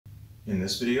In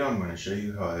this video, I'm going to show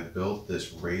you how I built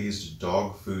this raised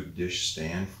dog food dish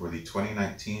stand for the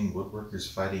 2019 Woodworkers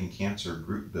Fighting Cancer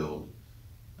group build.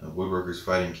 Woodworkers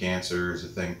Fighting Cancer is a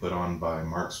thing put on by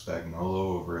Mark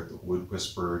Spagnuolo over at the Wood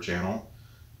Whisperer channel,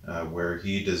 where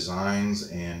he designs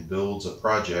and builds a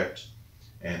project,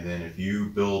 and then if you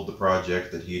build the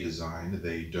project that he designed,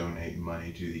 they donate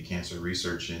money to the Cancer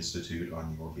Research Institute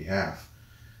on your behalf.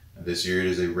 This year it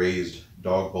is a raised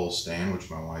dog bowl stand, which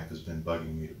my wife has been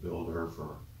bugging me to build her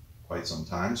for quite some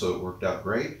time, so it worked out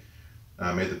great.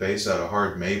 I made the base out of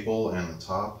hard maple and the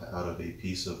top out of a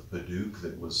piece of paduak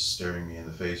that was staring me in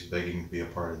the face, begging to be a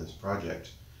part of this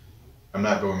project. I'm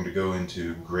not going to go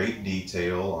into great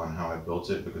detail on how I built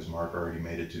it because Mark already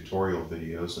made a tutorial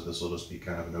video, so this will just be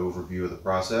kind of an overview of the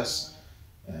process.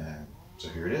 So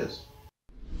here it is.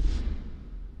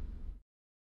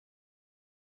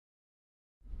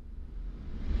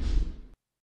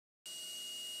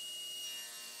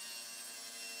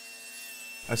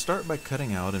 I start by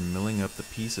cutting out and milling up the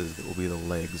pieces that will be the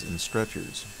legs and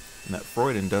stretchers. And that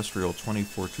Freud Industrial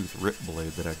 24 tooth rip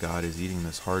blade that I got is eating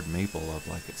this hard maple up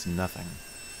like it's nothing.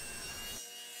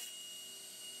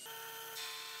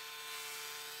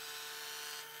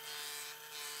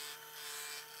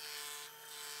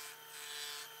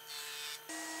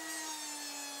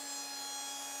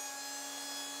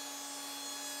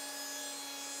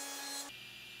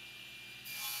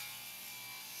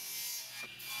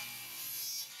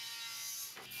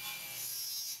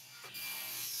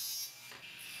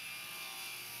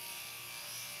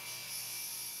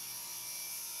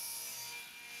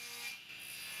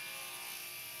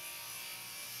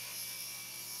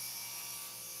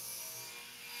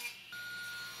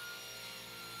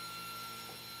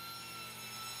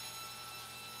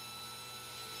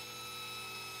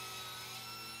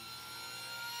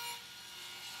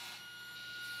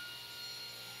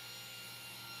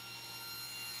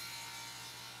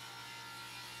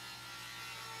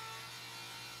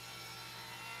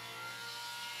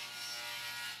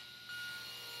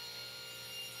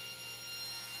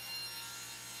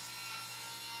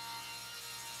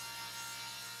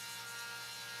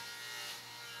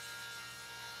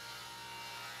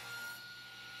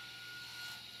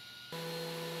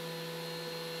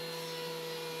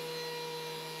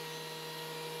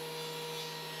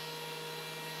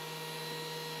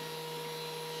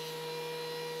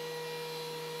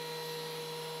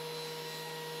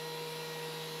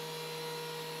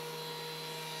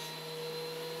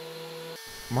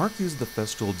 Mark used the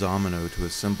Festool domino to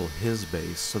assemble his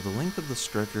base, so the length of the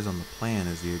stretchers on the plan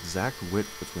is the exact width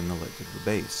between the legs of the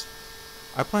base.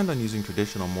 I planned on using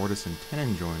traditional mortise and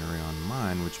tenon joinery on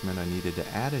mine, which meant I needed to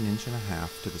add 1.5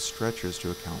 inches to the stretchers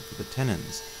to account for the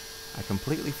tenons. I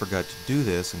completely forgot to do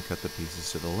this and cut the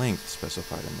pieces to the length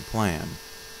specified in the plan.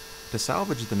 To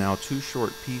salvage the now too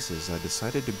short pieces, I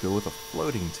decided to go with a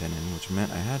floating tenon, which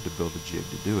meant I had to build a jig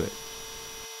to do it.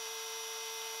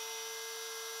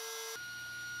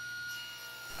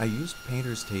 I used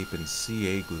painter's tape and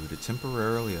CA glue to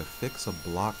temporarily affix a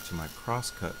block to my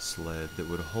crosscut sled that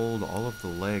would hold all of the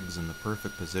legs in the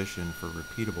perfect position for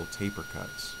repeatable taper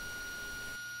cuts.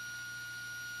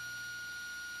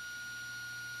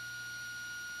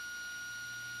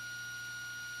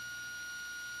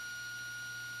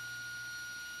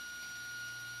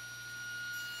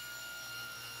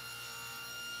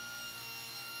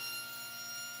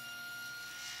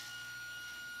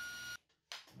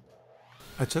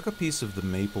 I took a piece of the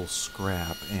maple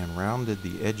scrap and rounded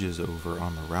the edges over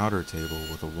on the router table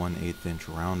with a 1/8 inch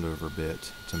roundover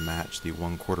bit to match the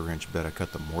 1/4 inch bit I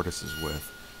cut the mortises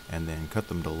with, and then cut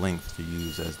them to length to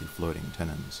use as the floating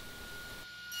tenons.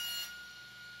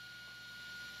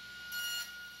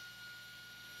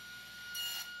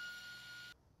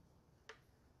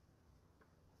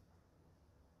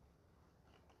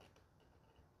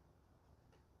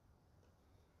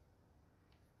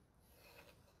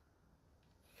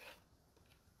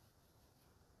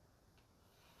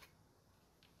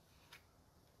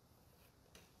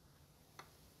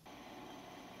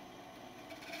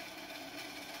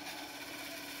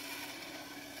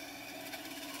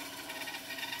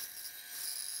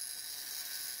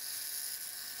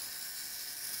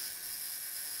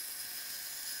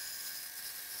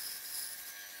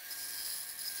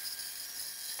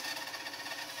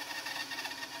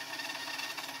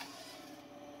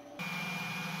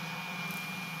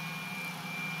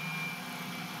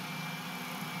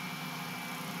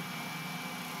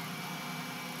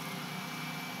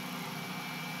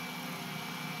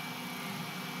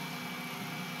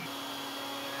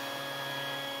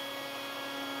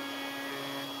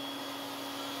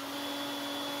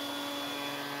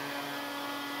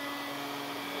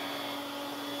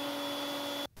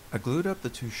 I glued up the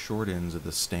two short ends of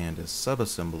the stand as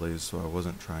sub-assemblies so I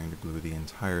wasn't trying to glue the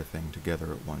entire thing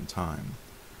together at one time.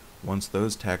 Once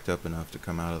those tacked up enough to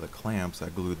come out of the clamps, I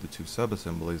glued the two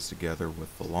sub-assemblies together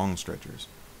with the long stretchers.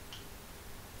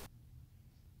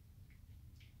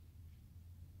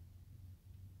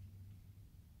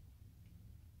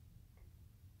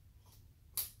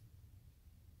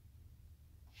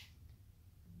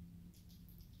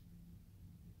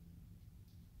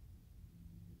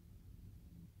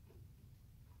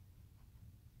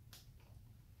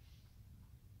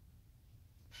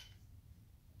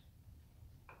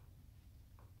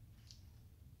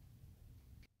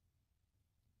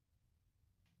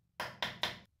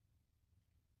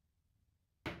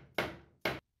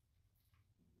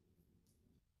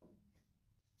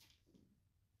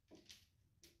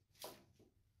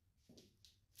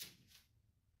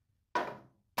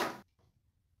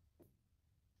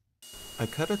 I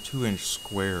cut a 2-inch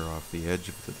square off the edge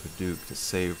of the paduak to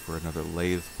save for another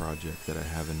lathe project that I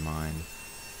have in mind.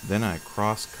 Then I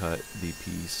cross-cut the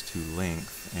piece to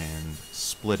length and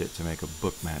split it to make a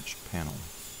book-matched panel.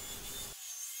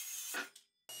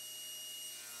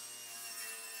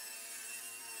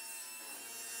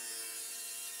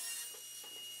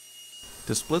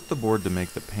 To split the board to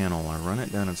make the panel, I run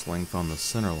it down its length on the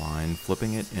center line,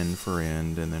 flipping it end for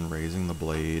end, and then raising the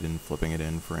blade and flipping it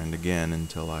end for end again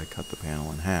until I cut the panel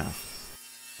in half.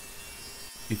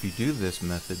 If you do this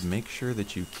method, make sure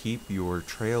that you keep your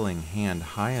trailing hand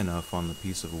high enough on the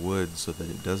piece of wood so that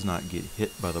it does not get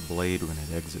hit by the blade when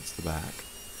it exits the back.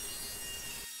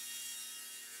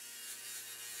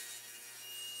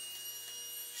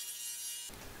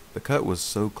 The cut was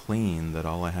so clean that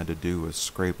all I had to do was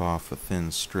scrape off a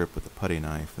thin strip with a putty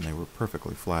knife and they were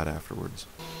perfectly flat afterwards.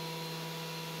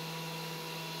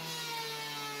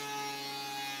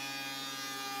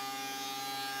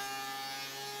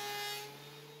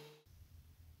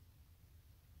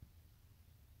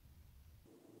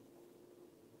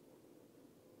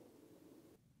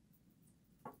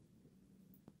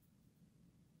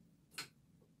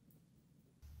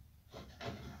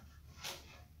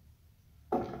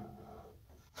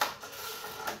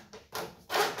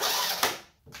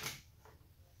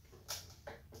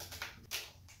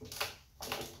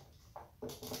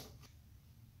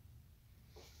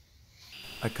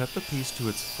 I cut the piece to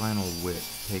its final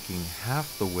width, taking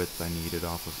half the width I needed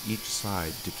off of each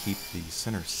side to keep the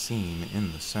center seam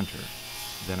in the center.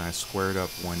 Then I squared up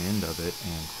one end of it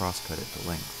and cross-cut it to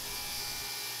length.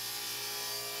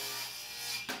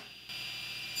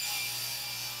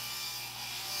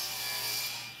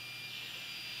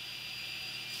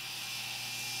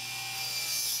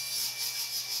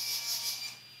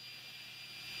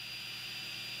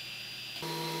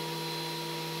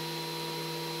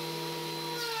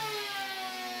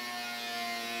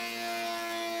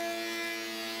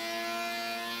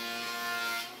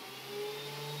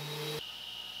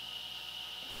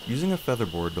 Using a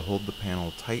featherboard to hold the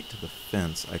panel tight to the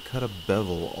fence, I cut a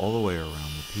bevel all the way around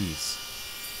the piece.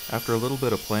 After a little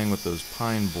bit of playing with those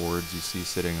pine boards you see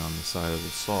sitting on the side of the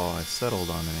saw, I settled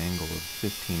on an angle of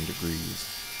 15 degrees.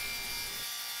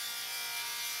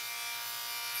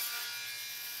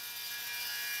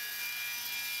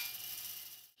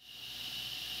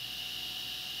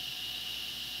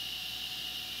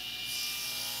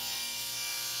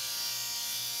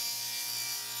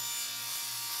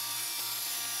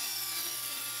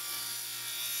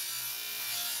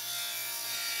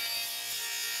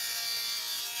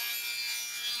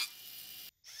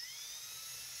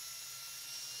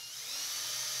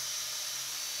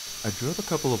 I drilled a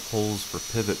couple of holes for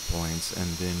pivot points and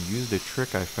then used a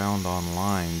trick I found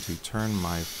online to turn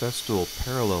my festool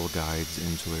parallel guides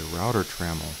into a router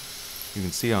trammel. You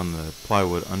can see on the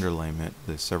plywood underlayment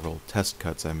the several test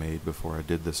cuts I made before I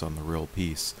did this on the real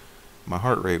piece. My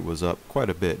heart rate was up quite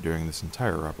a bit during this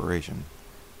entire operation.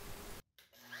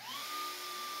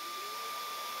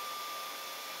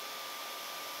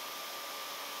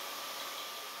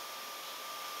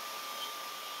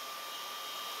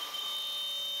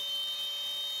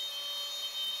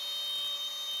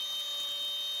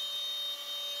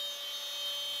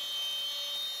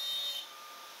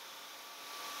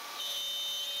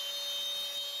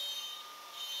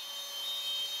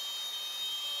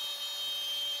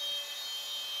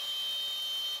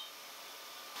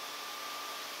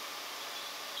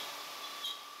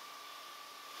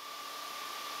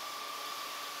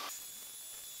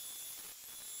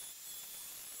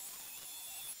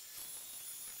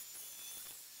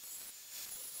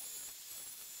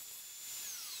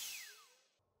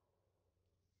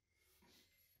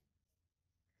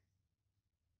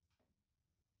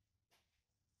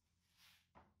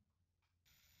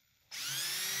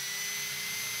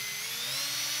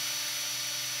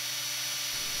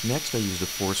 Next I used a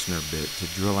Forstner bit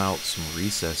to drill out some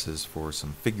recesses for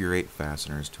some figure-8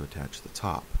 fasteners to attach the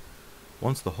top.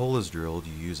 Once the hole is drilled,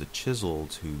 you use a chisel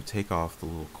to take off the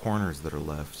little corners that are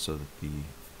left so that the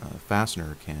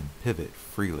fastener can pivot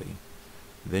freely.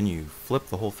 Then you flip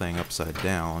the whole thing upside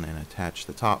down and attach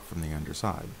the top from the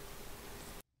underside.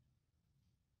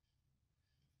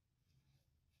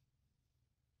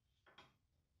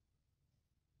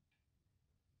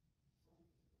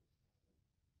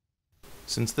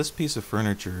 Since this piece of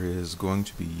furniture is going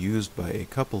to be used by a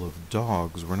couple of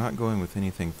dogs, we're not going with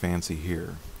anything fancy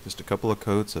here. Just a couple of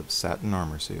coats of satin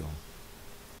armor seal.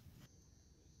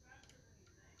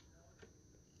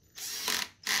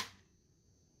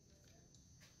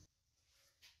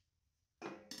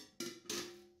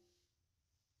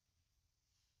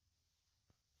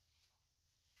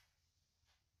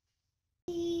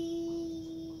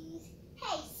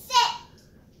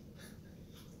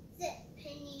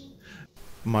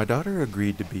 My daughter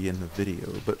agreed to be in the video,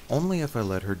 but only if I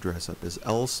let her dress up as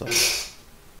Elsa.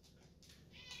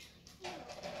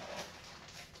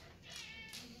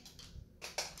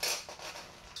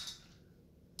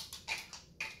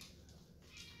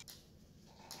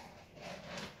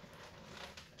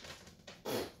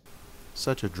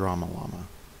 Such a drama llama.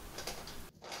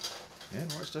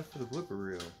 And more stuff for the blooper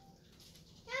reel.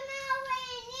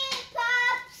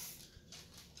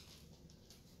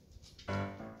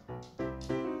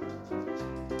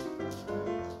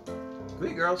 Go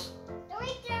eat, girls. Go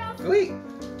eat, girls. Go eat.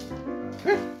 Come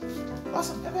here.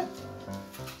 Awesome. Come here.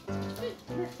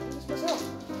 Come here. This is myself.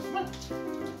 Come on.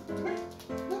 Come here.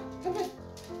 No, come here.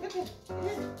 Come here. Come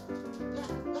here.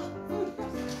 Food.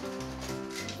 Food.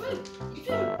 Food.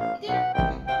 There. Yeah.